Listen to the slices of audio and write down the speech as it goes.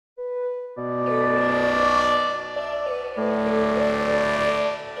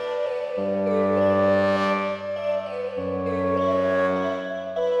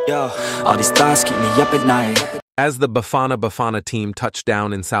Yo, all these thoughts keep me up at night. As the Bafana Bafana team touched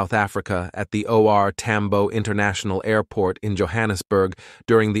down in South Africa at the OR Tambo International Airport in Johannesburg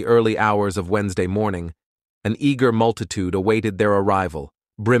during the early hours of Wednesday morning, an eager multitude awaited their arrival,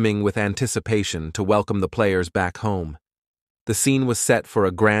 brimming with anticipation to welcome the players back home. The scene was set for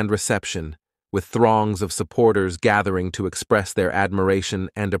a grand reception, with throngs of supporters gathering to express their admiration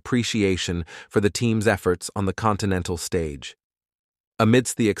and appreciation for the team's efforts on the continental stage.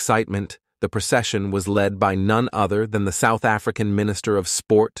 Amidst the excitement, the procession was led by none other than the South African Minister of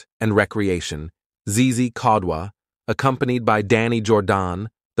Sport and Recreation, Zizi Kodwa, accompanied by Danny Jordan,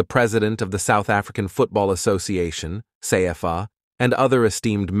 the president of the South African Football Association, SAFA, and other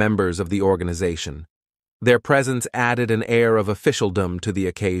esteemed members of the organization. Their presence added an air of officialdom to the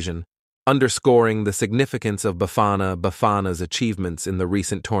occasion, underscoring the significance of Bafana Bafana's achievements in the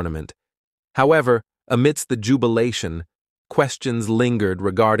recent tournament. However, amidst the jubilation, questions lingered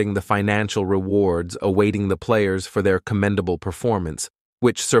regarding the financial rewards awaiting the players for their commendable performance,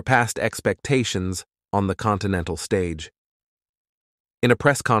 which surpassed expectations on the continental stage. In a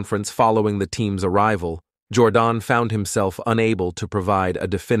press conference following the team's arrival, Jordan found himself unable to provide a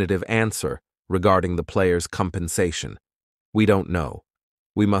definitive answer regarding the players' compensation. "We don't know.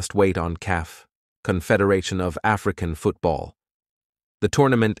 We must wait on CAF, Confederation of African Football. The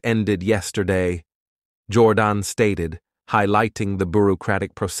tournament ended yesterday," Jordan stated, highlighting the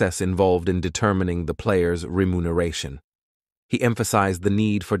bureaucratic process involved in determining the players' remuneration. He emphasized the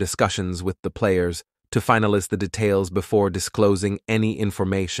need for discussions with the players to finalize the details before disclosing any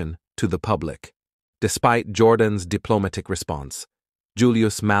information to the public. Despite Jordan's diplomatic response,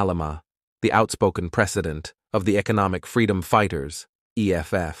 Julius Malema, the outspoken president of the Economic Freedom Fighters,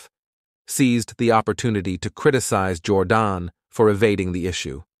 EFF, seized the opportunity to criticize Jordan for evading the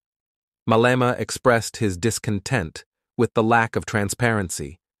issue. Malema expressed his discontent with the lack of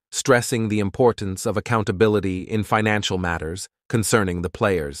transparency, stressing the importance of accountability in financial matters concerning the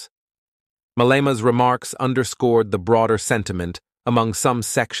players. Malema's remarks underscored the broader sentiment among some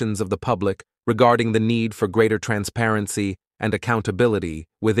sections of the public regarding the need for greater transparency and accountability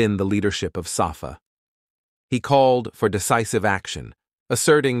within the leadership of SAFA. He called for decisive action,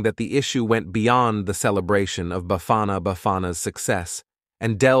 asserting that the issue went beyond the celebration of Bafana Bafana's success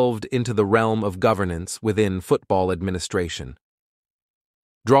and delved into the realm of governance within football administration.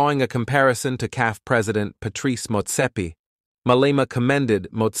 Drawing a comparison to CAF President Patrice Motsepe, Malema commended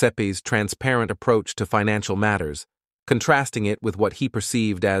Motsepe's transparent approach to financial matters, contrasting it with what he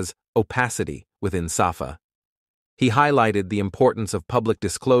perceived as opacity within SAFA. He highlighted the importance of public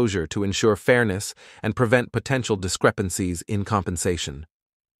disclosure to ensure fairness and prevent potential discrepancies in compensation.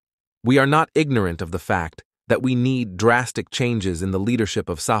 "We are not ignorant of the fact that we need drastic changes in the leadership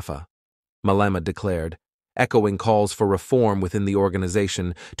of SAFA," Malema declared, echoing calls for reform within the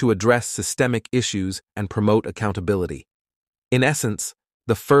organization to address systemic issues and promote accountability. In essence,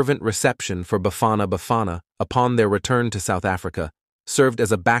 the fervent reception for Bafana Bafana upon their return to South Africa served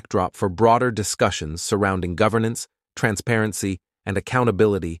as a backdrop for broader discussions surrounding governance, transparency, and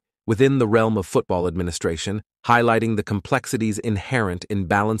accountability within the realm of football administration, highlighting the complexities inherent in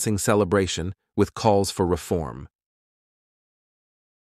balancing celebration with calls for reform.